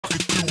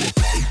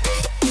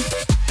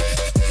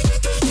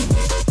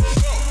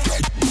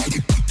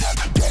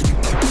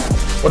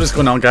What is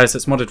going on, guys?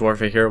 It's Modded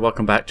Warfare here.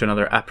 Welcome back to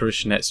another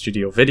ApparitionNET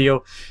Studio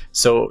video.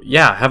 So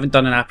yeah, I haven't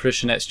done an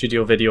ApparitionNET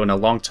Studio video in a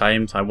long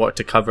time. I wanted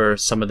to cover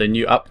some of the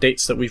new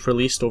updates that we've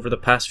released over the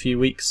past few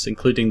weeks,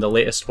 including the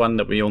latest one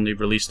that we only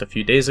released a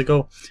few days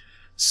ago.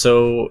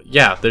 So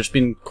yeah, there's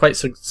been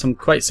some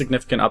quite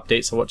significant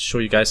updates. I want to show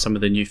you guys some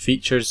of the new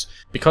features.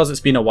 Because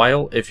it's been a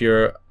while, if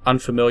you're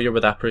unfamiliar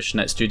with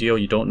ApparitionNET Studio,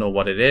 you don't know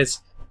what it is.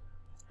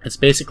 It's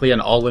basically an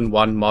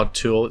all-in-one mod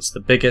tool. It's the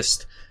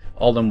biggest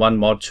all-in-one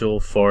mod tool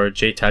for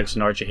JTAGs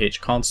and RGH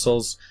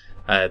consoles,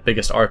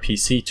 biggest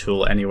RPC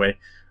tool anyway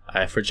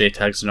for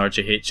JTAGs and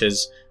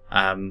RGHs,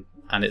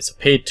 and it's a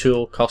paid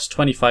tool, costs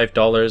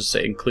 $25.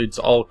 It includes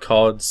all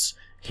CODs,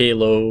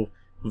 Halo,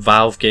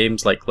 Valve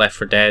games like Left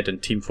 4 Dead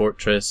and Team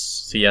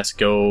Fortress,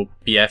 CSGO,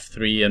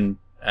 BF3 and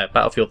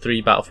Battlefield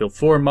 3, Battlefield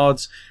 4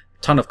 mods,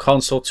 a ton of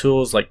console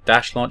tools like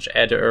Launch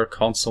Editor,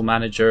 Console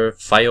Manager,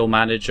 File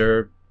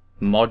Manager,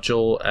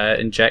 Module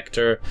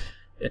Injector,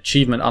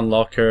 Achievement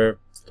Unlocker,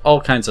 all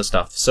kinds of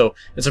stuff. So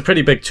it's a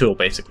pretty big tool,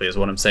 basically, is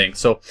what I'm saying.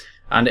 So,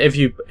 and if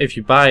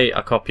you buy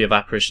a copy of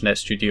ApparitionNET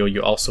Studio,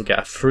 you also get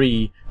a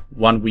free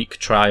 1-week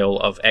trial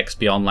of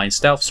XP Online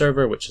Stealth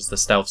Server, which is the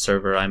stealth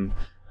server I'm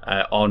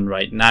on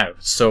right now.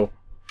 So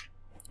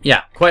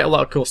yeah, quite a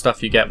lot of cool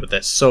stuff you get with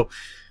this. So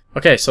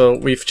okay, so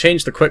we've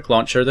changed the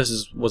Quicklauncher.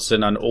 This was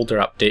in an older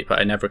update, but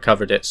I never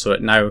covered it. So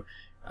it now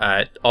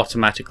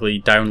automatically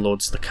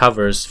downloads the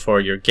covers for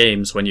your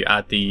games when you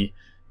add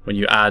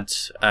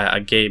a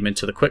game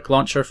into the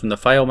Quicklauncher from the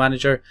file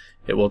manager.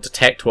 It will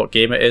detect what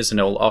game it is and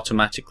it will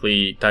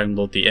automatically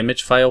download the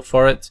image file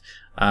for it.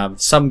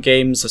 Some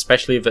games,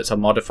 especially if it's a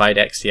modified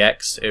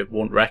XEX, it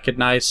won't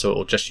recognize, so it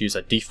will just use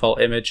a default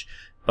image.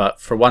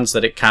 But for ones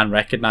that it can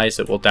recognize,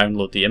 it will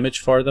download the image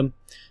for them.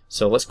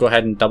 So let's go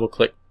ahead and double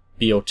click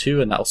BO2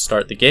 and that'll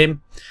start the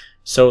game.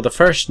 So the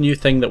first new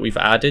thing that we've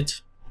added,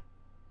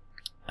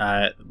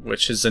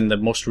 which is in the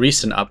most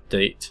recent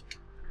update,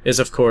 is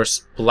of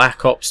course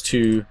Black Ops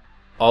 2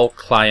 all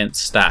client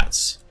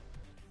stats.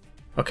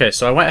 Okay,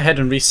 so I went ahead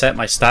and reset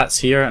my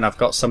stats here, and I've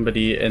got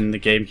somebody in the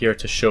game here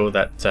to show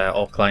that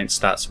all client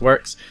stats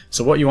works.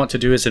 So what you want to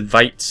do is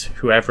invite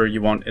whoever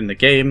you want in the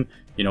game,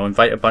 you know,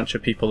 invite a bunch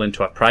of people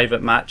into a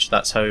private match.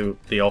 That's how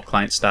the all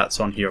client stats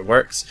on here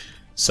works.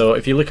 So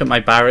if you look at my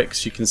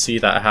barracks, you can see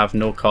that I have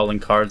no calling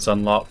cards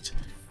unlocked,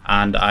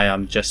 and I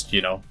am just,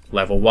 you know,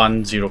 level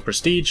 1, 0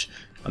 prestige.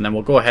 And then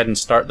we'll go ahead and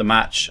start the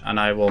match, and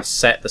I will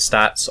set the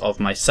stats of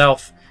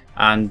myself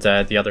and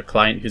the other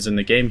client who's in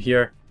the game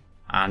here,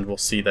 and we'll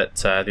see that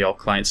the all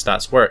client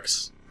stats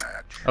works.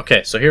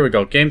 Okay, so here we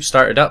go. Game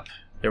started up.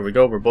 There we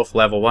go. We're both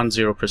level 1,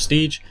 0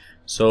 prestige.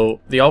 So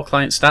the all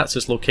client stats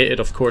is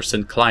located, of course,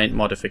 in client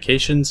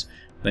modifications.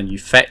 Then you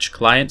fetch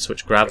clients,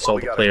 which grabs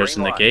all the players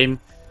in the game.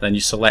 Then you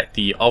select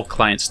the all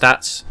client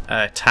stats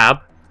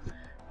tab,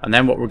 and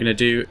then what we're going to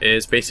do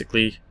is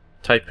basically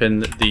type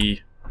in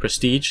the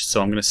prestige.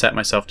 So I'm going to set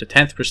myself to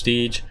 10th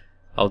prestige.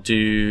 I'll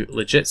do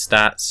legit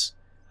stats,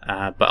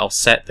 but I'll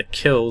set the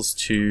kills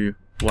to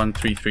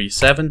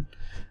 1337,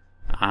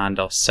 and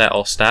I'll set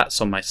all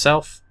stats on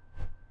myself.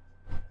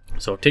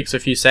 So it takes a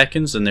few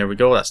seconds, and there we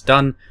go, that's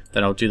done.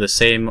 Then I'll do the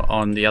same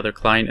on the other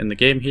client in the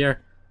game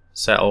here.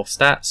 Set all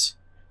stats.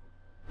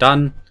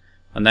 Done.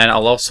 And then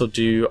I'll also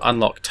do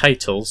unlock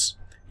titles.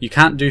 You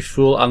can't do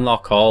full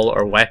unlock all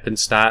or weapon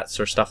stats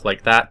or stuff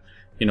like that.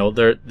 You know,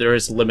 there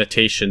is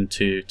limitation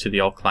to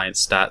the all client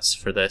stats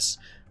for this,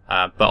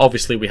 but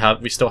obviously we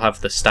still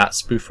have the stat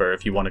spoofer.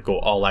 If you want to go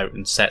all out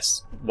and set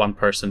one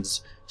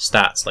person's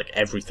stats, like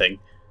everything,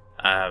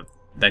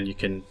 then you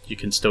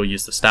can still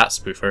use the stat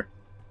spoofer.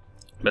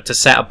 But to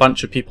set a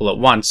bunch of people at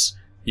once,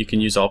 you can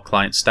use all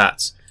client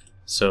stats.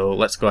 So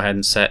let's go ahead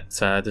and set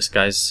this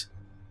guy's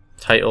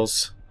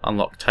titles,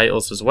 unlock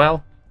titles as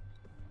well.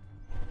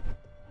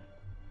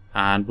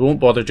 And we won't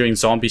bother doing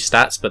zombie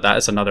stats, but that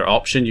is another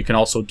option. You can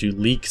also do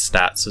league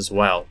stats as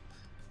well.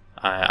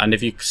 And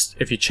if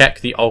you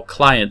check the all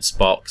clients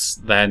box,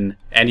 then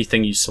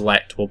anything you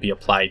select will be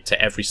applied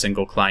to every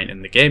single client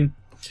in the game.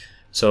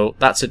 So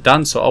that's it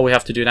done. So all we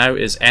have to do now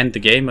is end the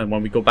game, and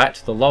when we go back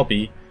to the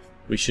lobby,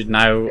 we should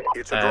now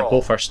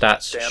both our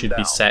stats should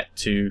be set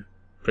to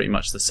pretty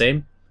much the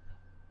same.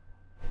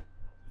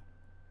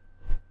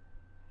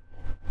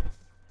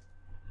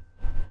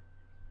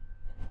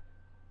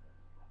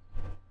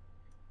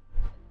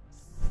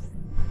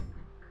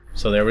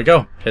 So there we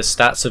go, his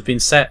stats have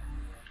been set.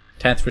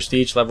 10th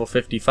prestige, level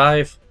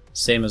 55,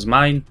 same as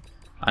mine.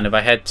 And if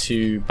I head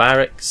to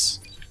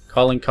barracks,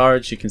 calling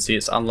cards, you can see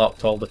it's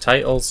unlocked all the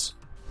titles,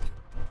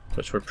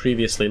 which were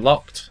previously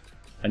locked.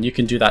 And you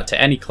can do that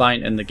to any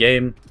client in the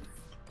game.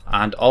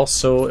 And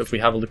also, if we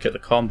have a look at the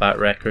combat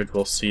record,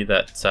 we'll see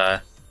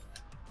that,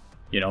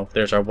 you know,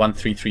 there's our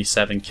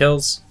 1337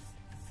 kills.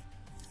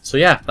 So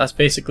yeah, that's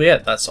basically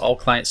it. That's all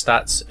client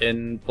stats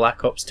in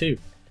Black Ops 2.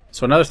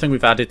 So another thing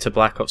we've added to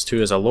Black Ops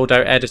 2 is a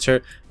loadout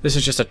editor. This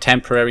is just a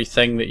temporary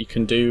thing that you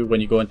can do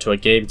when you go into a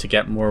game to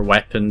get more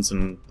weapons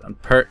and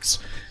perks.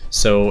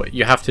 So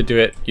you have to do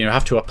it, you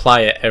have to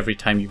apply it every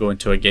time you go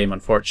into a game,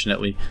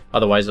 unfortunately,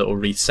 otherwise it will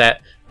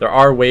reset. There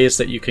are ways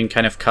that you can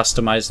kind of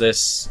customize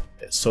this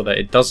so that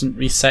it doesn't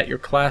reset your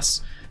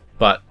class,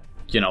 but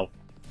you're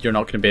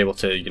not going to be able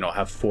to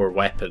have 4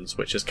 weapons,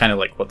 which is kind of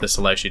like what this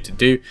allows you to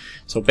do.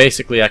 So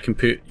basically I can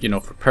put,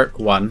 for perk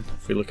 1,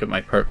 if we look at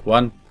my perk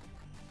 1,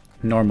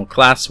 normal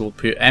class, we'll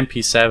put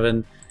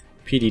MP7,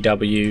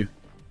 PDW,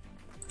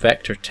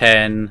 Vector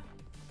 10,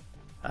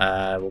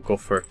 we'll go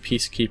for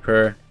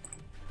Peacekeeper,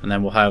 and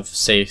then we'll have,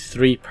 say,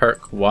 3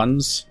 perk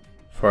 1s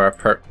for our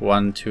perk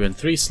 1, 2 and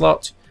 3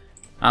 slot,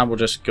 and we'll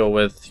just go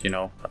with,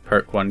 a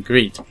perk 1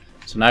 greed.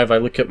 So now if I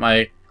look at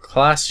my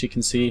class, you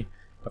can see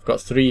I've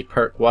got 3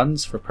 perk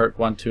 1s for perk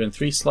 1, 2 and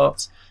 3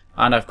 slots,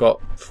 and I've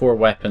got 4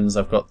 weapons.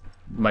 I've got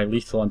my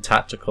lethal and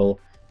tactical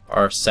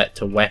are set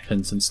to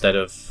weapons instead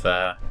of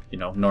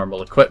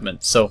normal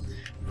equipment. So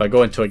if I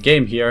go into a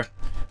game here,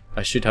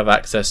 I should have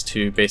access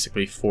to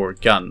basically 4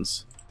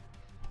 guns.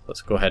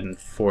 Let's go ahead and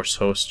force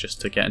host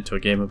just to get into a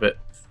game a bit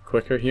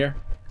quicker here.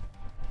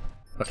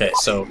 Okay,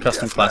 so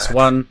custom class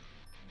 1.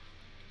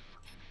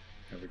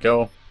 There we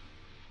go.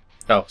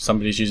 Oh,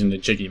 somebody's using the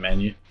jiggy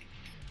menu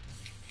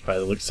by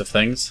the looks of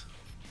things.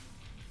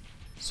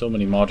 So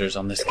many modders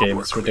on this game,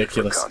 it's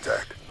ridiculous.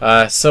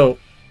 So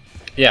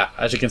yeah,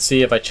 as you can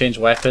see, if I change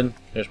weapon,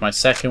 there's my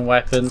second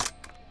weapon,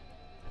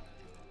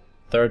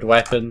 third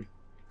weapon,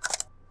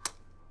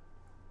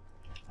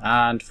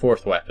 and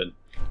fourth weapon.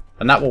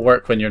 And that will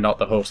work when you're not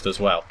the host as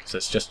well, because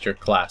it's just your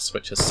class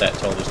which is set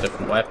to all these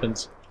different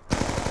weapons.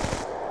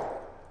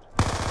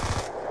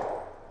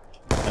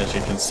 As you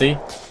can see,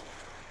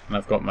 and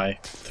I've got my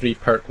 3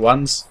 perk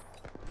 1s.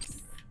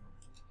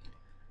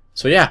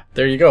 So yeah,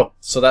 there you go.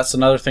 So that's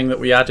another thing that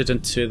we added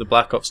into the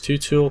Black Ops 2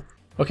 tool.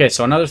 Okay,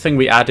 so another thing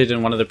we added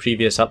in one of the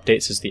previous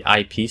updates is the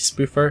IP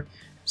spoofer.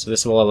 So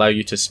this will allow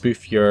you to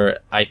spoof your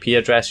IP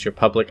address, your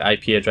public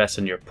IP address,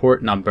 and your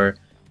port number,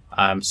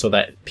 so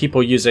that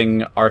people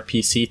using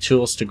RPC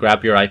tools to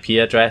grab your IP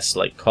address,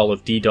 like Call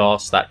of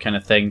DDoS, that kind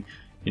of thing,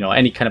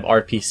 any kind of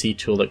RPC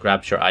tool that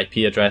grabs your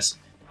IP address,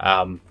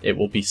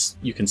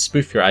 you can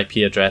spoof your IP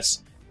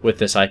address with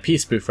this IP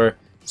spoofer,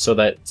 so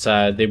that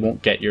they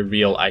won't get your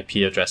real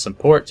IP address and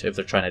port if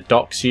they're trying to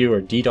dox you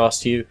or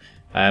DDoS you.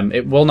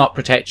 It will not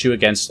protect you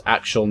against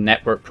actual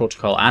network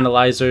protocol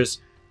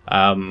analyzers,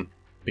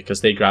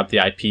 because they grab the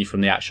IP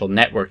from the actual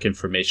network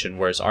information,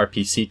 whereas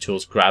RPC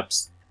tools grab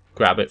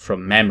it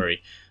from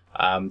memory.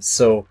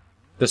 So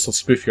this will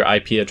spoof your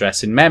IP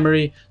address in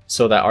memory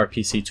so that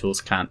RPC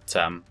tools can't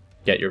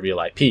get your real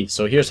IP.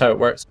 So here's how it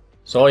works.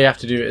 So all you have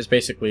to do is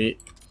basically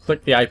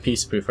click the IP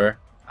spoofer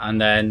and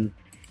then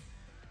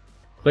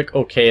click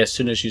OK as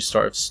soon as you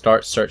start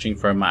searching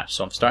for a match.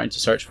 So I'm starting to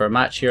search for a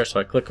match here, so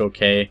I click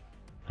OK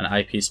and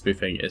IP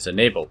spoofing is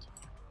enabled.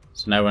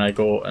 So now when I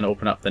go and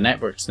open up the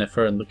network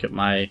sniffer and look at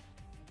my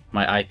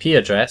IP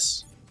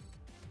address,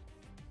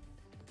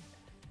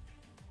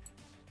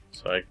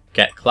 so I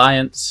get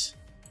clients,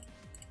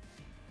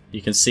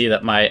 you can see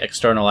that my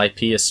external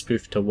IP is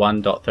spoofed to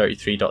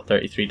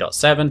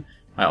 1.33.33.7.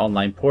 My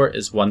online port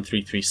is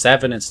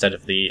 1337 instead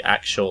of the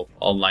actual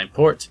online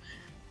port.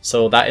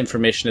 So that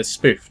information is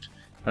spoofed.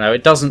 Now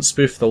it doesn't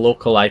spoof the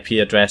local IP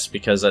address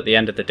because at the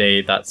end of the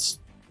day that's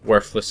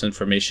worthless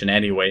information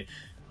anyway.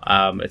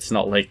 It's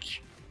not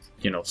like,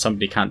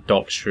 somebody can't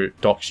dox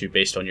you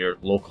based on your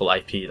local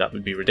IP. That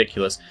would be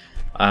ridiculous.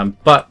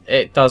 But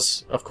it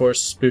does, of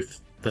course, spoof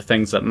the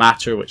things that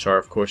matter, which are,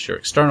 of course, your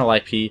external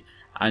IP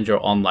and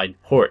your online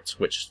port,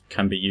 which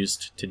can be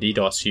used to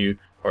DDoS you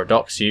or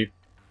dox you,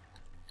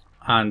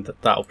 and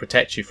that will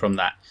protect you from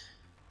that.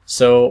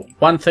 So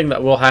one thing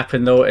that will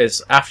happen though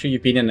is after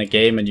you've been in a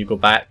game and you go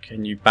back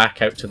and you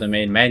back out to the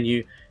main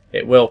menu,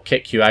 it will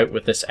kick you out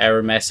with this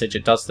error message.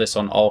 It does this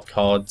on all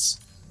CODs,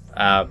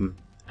 and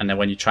then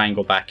when you try and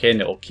go back in,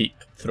 it will keep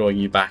throwing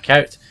you back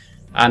out,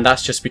 and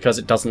that's just because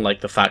it doesn't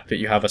like the fact that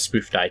you have a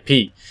spoofed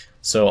IP.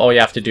 So all you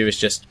have to do is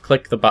just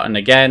click the button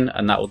again,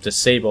 and that will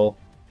disable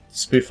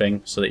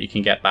spoofing so that you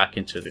can get back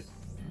into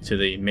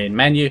the main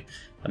menu.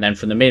 And then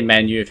from the main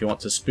menu, if you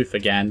want to spoof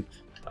again,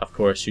 of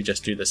course you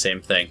just do the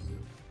same thing.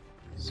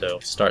 So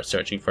start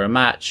searching for a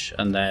match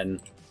and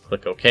then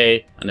click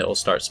OK and it will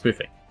start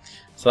spoofing.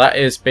 So that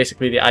is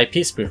basically the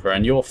IP spoofer,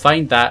 and you'll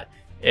find that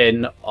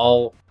in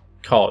all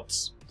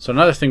CODs. So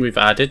another thing we've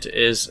added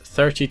is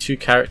 32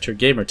 character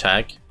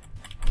gamertag.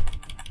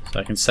 So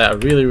I can set a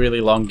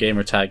really long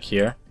gamertag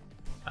here,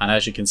 and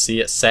as you can see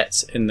it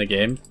sets in the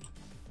game.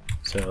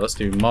 So let's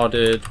do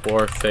modded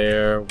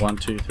warfare 1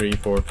 2 3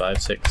 4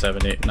 5 6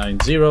 7 8 9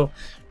 0.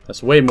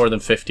 That's way more than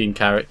 15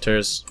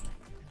 characters.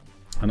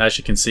 And as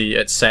you can see,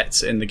 it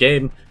sets in the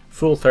game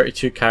full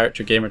 32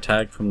 character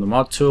gamertag from the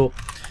mod tool.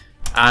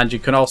 And you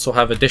can also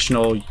have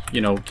additional,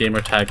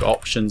 gamertag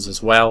options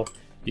as well.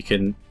 You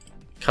can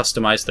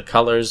customize the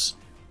colors.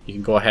 You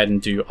can go ahead and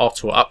do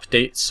auto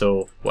update,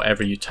 so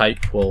whatever you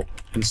type will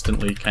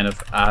instantly kind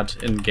of add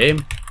in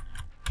game.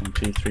 1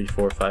 2 3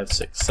 4 5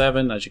 6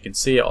 7. As you can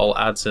see, it all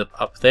adds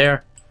up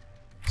there.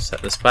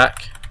 Set this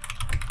back.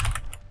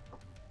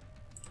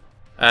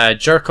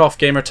 Jerk off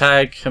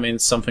gamertag. I mean,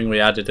 something we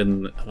added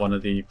in one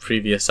of the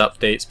previous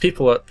updates.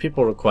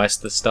 People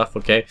request this stuff,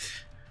 okay?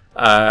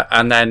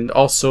 And then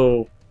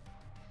also,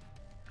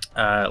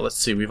 let's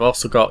see, we've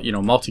also got, you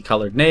know,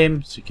 multicolored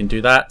name, so you can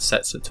do that,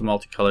 sets it to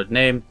multicolored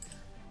name.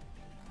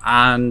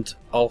 And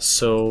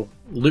also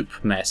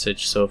loop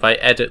message. So if I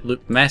edit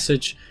loop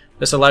message,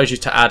 this allows you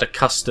to add a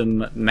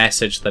custom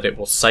message that it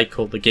will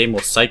cycle, the game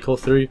will cycle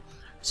through.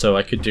 So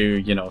I could do,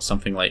 you know,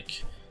 something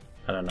like,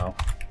 I don't know,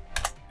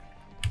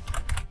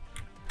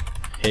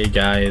 hey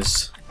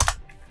guys,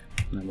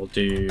 and then we'll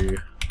do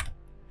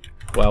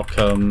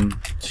welcome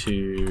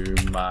to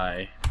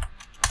my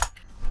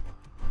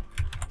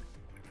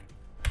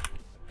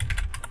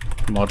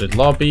modded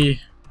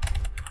lobby,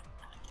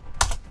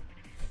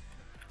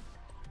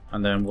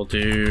 and then we'll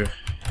do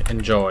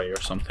enjoy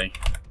or something.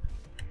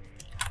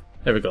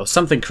 There we go,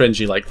 something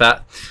cringy like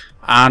that.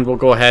 And we'll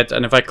go ahead,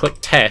 and if I click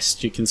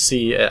test, you can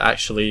see it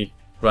actually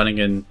running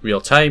in real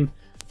time.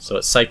 So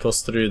it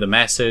cycles through the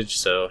message.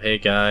 So hey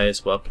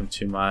guys, welcome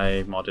to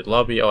my modded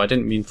lobby. Oh, I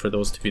didn't mean for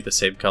those to be the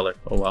same color.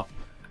 Oh well.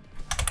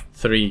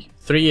 3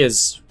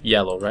 is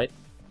yellow, right?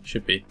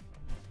 Should be.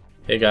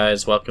 Hey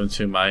guys, welcome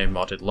to my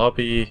modded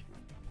lobby.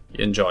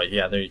 Enjoy.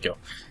 Yeah, there you go.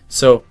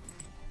 So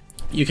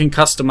you can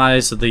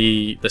customize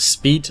the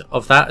speed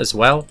of that as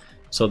well.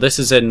 So this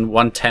is in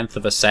 1/10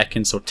 of a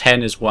second, so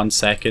 10 is 1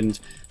 second.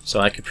 So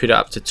I could put it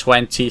up to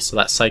 20, so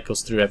that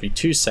cycles through every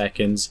 2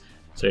 seconds.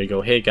 So there you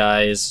go, hey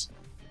guys,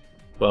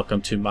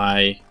 welcome to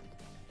my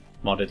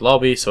modded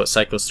lobby, so it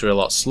cycles through a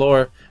lot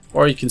slower.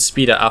 Or you can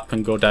speed it up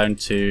and go down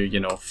to, you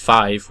know,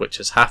 5, which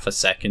is half a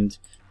second,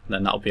 and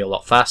then that'll be a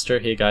lot faster.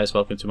 Hey guys,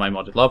 welcome to my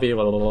modded lobby,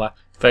 blah, blah, blah, blah.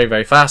 Very,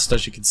 very fast,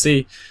 as you can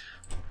see.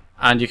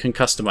 And you can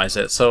customize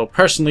it. So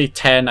personally,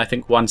 10, I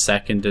think 1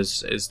 second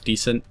is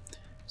decent.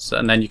 So,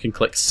 and then you can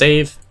click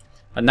save.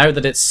 And now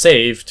that it's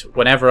saved,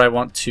 whenever I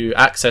want to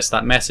access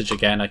that message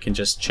again, I can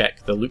just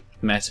check the loop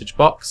message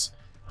box,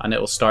 and it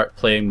will start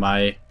playing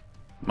my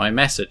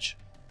message.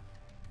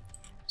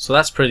 So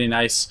that's pretty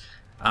nice.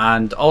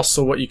 And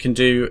also what you can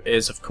do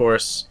is, of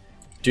course,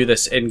 do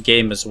this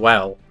in-game as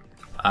well.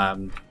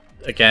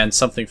 Again,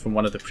 something from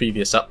one of the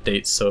previous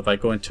updates. So if I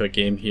go into a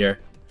game here,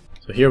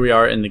 so here we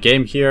are in the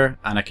game here,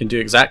 and I can do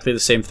exactly the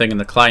same thing in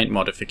the client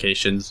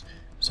modifications.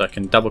 So I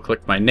can double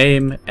click my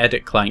name,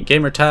 edit client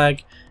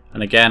gamertag,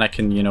 and again I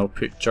can, you know,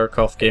 put jerk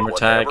off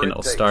gamertag and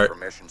it'll start,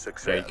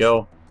 there you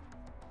go,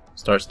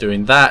 starts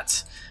doing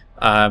that.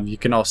 You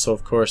can also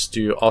of course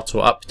do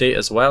auto update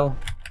as well.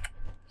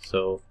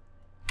 So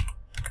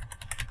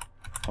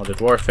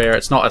modded warfare,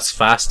 it's not as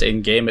fast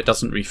in game, it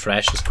doesn't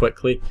refresh as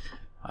quickly,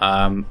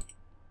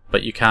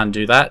 but you can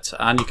do that.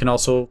 And you can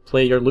also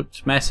play your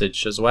looped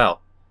message as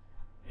well.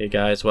 Hey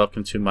guys,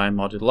 welcome to my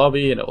modded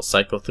lobby, and it will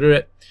cycle through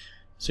it.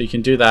 So you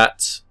can do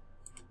that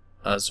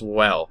as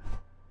well.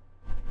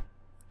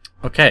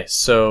 Okay,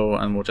 so,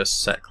 and we'll just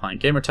set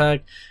client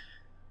gamertag.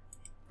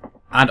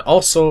 And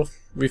also,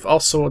 we've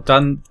also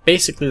done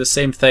basically the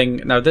same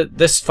thing. Now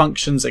this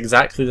functions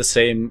exactly the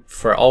same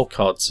for all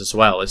CODs as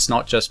well. It's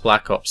not just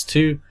Black Ops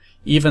 2.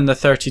 Even the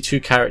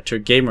 32 character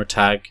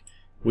gamertag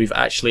we've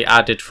actually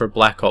added for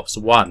Black Ops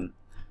 1.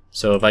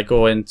 So if I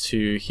go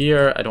into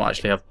here, I don't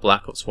actually have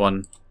Black Ops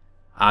 1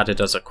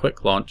 added as a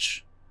quick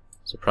launch,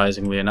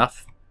 surprisingly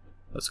enough.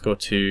 Let's go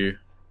to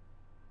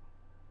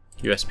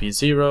USB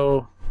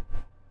 0,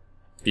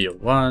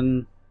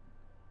 BO1.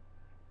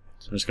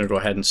 So I'm just going to go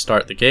ahead and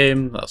start the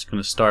game. That's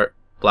going to start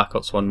Black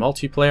Ops 1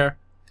 multiplayer.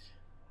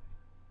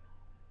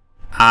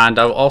 And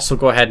I'll also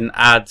go ahead and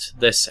add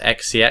this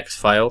XCX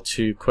file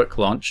to Quick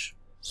Launch.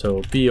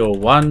 So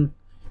BO1,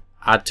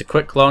 add to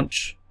Quick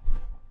Launch.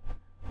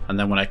 And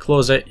then when I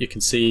close it, you can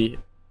see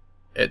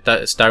that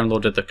it's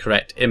downloaded the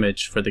correct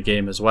image for the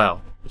game as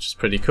well, which is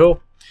pretty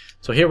cool.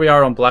 So here we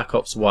are on Black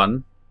Ops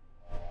 1.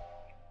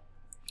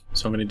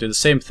 So I'm going to do the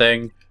same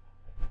thing.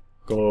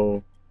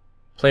 Go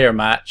player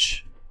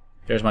match.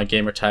 There's my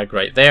gamer tag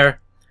right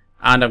there.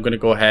 And I'm going to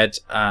go ahead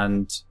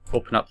and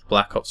open up the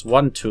Black Ops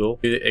 1 tool.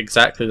 Do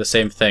exactly the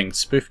same thing.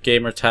 Spoof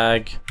gamer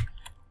tag.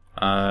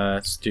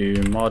 Let's do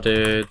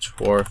modded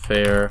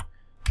warfare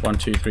 1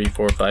 2 3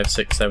 4 5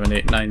 6 7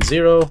 8 9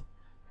 0.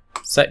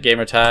 Set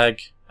gamer tag,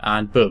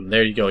 and boom,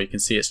 there you go. You can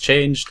see it's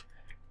changed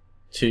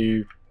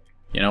to,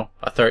 you know,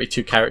 a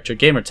 32 character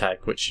gamer tag,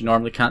 which you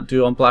normally can't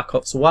do on Black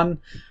Ops 1,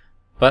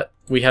 but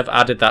we have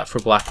added that for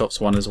Black Ops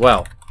 1 as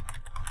well.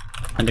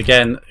 And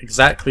again,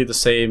 exactly the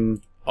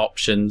same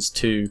options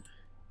to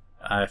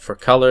for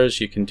colors.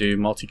 You can do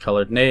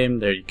multicolored name,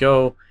 there you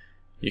go.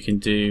 You can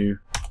do,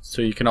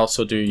 so you can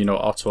also do, you know,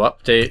 auto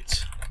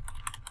update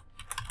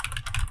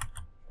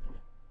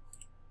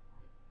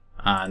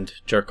and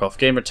jerk off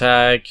gamer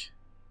tag,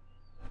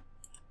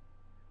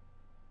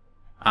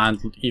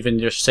 and even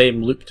your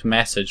same looped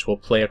message will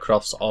play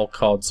across all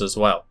CODs as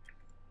well.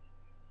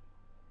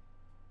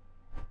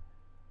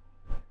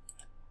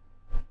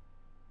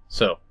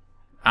 So,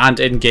 and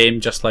in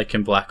game, just like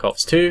in Black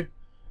Ops 2,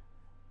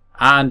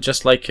 and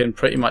just like in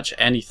pretty much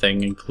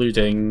anything,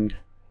 including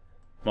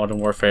Modern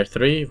Warfare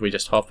 3. If we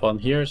just hop on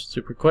here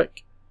super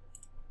quick,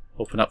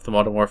 Open up the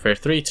Modern Warfare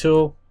 3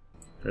 tool.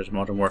 There's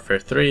Modern Warfare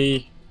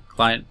 3,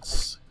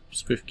 clients,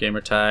 spoof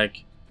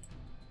gamertag,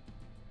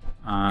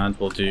 and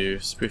we'll do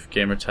spoof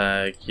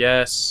gamertag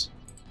yes.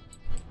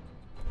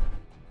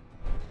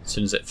 As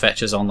soon as it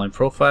fetches online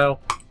profile,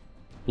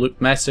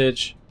 loop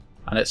message,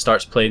 and it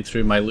starts playing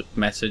through my loop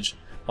message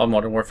on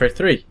Modern Warfare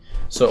 3.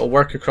 So it'll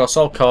work across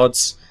all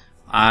CODs,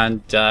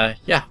 and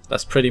yeah,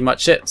 that's pretty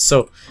much it.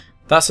 So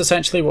that's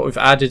essentially what we've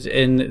added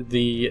in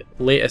the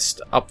latest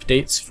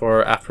updates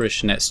for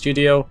ApparitionNET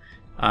Studio.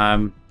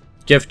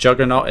 Give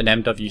Juggernaut in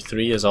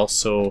MW3 is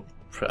also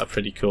a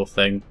pretty cool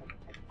thing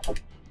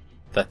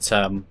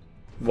that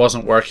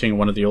wasn't working in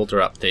one of the older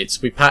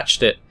updates. We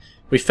patched it,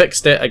 we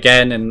fixed it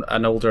again in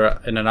an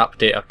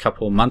update a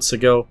couple of months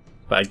ago.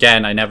 But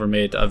again, I never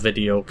made a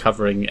video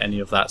covering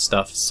any of that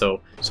stuff, so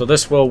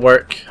this will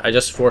work. I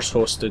just force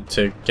hosted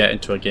to get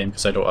into a game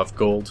because I don't have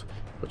gold,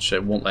 which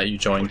it won't let you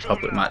join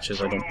public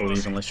matches, I don't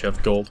believe, unless you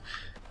have gold.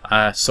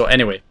 So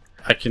anyway,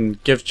 I can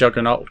give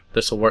Juggernaut,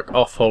 this will work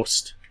off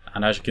host,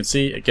 and as you can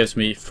see, it gives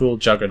me full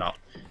Juggernaut.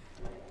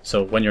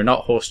 So when you're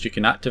not host, you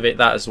can activate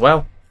that as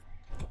well.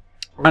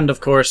 And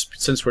of course,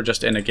 since we're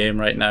just in a game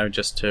right now,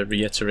 just to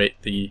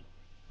reiterate the...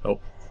 oh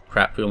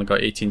crap, we only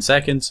got 18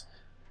 seconds.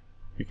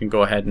 You can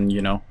go ahead and,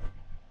 you know,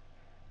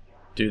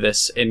 do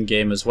this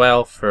in-game as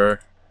well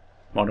for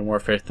Modern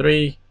Warfare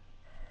 3.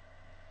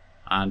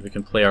 And we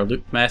can play our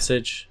loop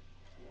message.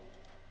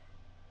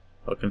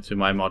 Welcome to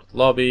my modded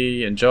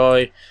lobby,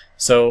 enjoy.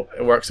 So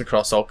it works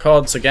across all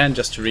CODs again,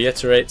 just to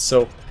reiterate.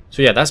 So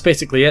yeah, that's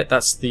basically it.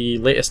 That's the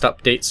latest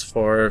updates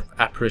for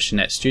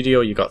ApparitionNET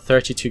Studio. You got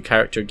 32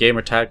 character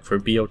gamertag for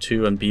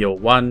BO2 and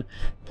BO1,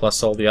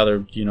 plus all the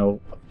other, you know,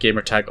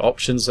 gamertag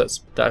options that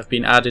have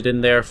been added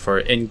in there for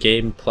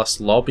in-game plus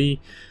lobby.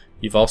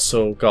 You've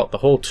also got the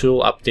whole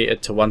tool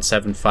updated to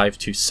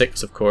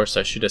 17526, of course.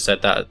 I should have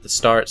said that at the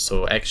start.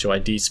 So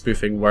XOID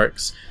spoofing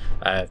works,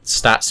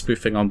 stat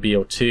spoofing on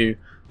BO2,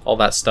 all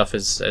that stuff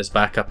is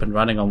back up and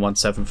running on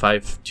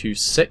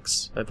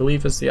 17526, I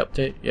believe is the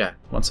update. Yeah,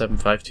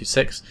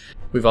 17526.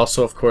 We've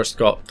also, of course,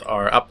 got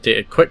our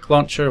updated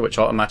Quicklauncher, which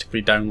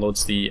automatically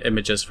downloads the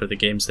images for the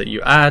games that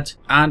you add.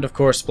 And, of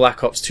course,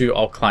 Black Ops 2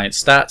 all client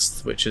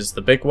stats, which is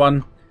the big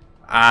one.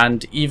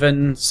 And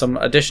even some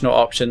additional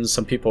options.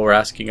 Some people were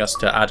asking us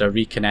to add a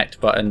reconnect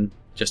button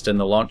just in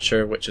the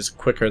launcher, which is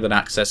quicker than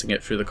accessing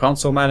it through the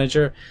console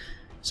manager.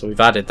 So we've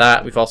added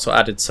that. We've also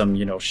added some,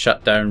 you know,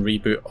 shutdown,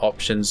 reboot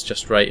options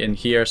just right in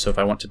here. So if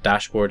I want to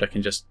dashboard, I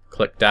can just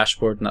click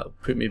dashboard and that'll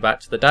put me back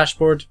to the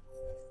dashboard.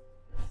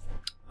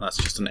 That's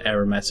just an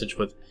error message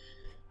with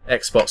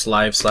Xbox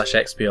Live /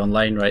 XP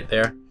Online right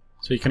there.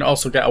 So you can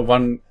also get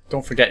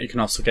don't forget you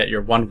can also get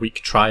your 1 week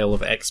trial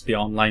of XP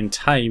Online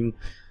time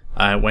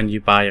when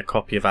you buy a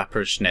copy of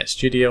ApparitionNET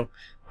Studio.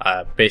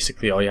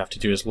 Basically all you have to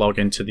do is log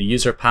into the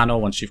user panel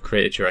once you've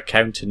created your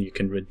account, and you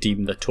can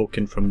redeem the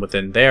token from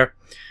within there.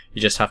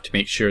 You just have to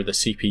make sure the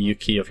CPU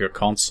key of your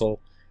console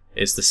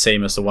is the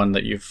same as the one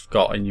that you've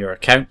got in your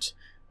account,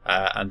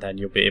 and then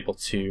you'll be able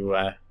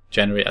to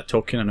generate a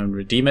token and then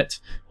redeem it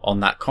on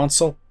that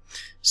console.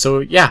 So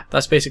yeah,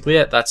 that's basically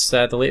it. That's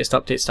the latest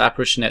updates to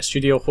ApparitionNET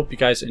Studio. Hope you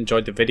guys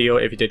enjoyed the video.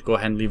 If you did, go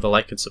ahead and leave a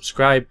like and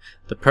subscribe.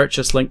 The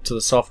purchase link to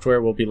the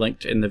software will be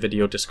linked in the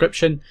video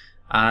description.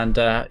 And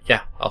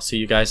yeah, I'll see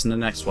you guys in the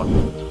next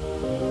one.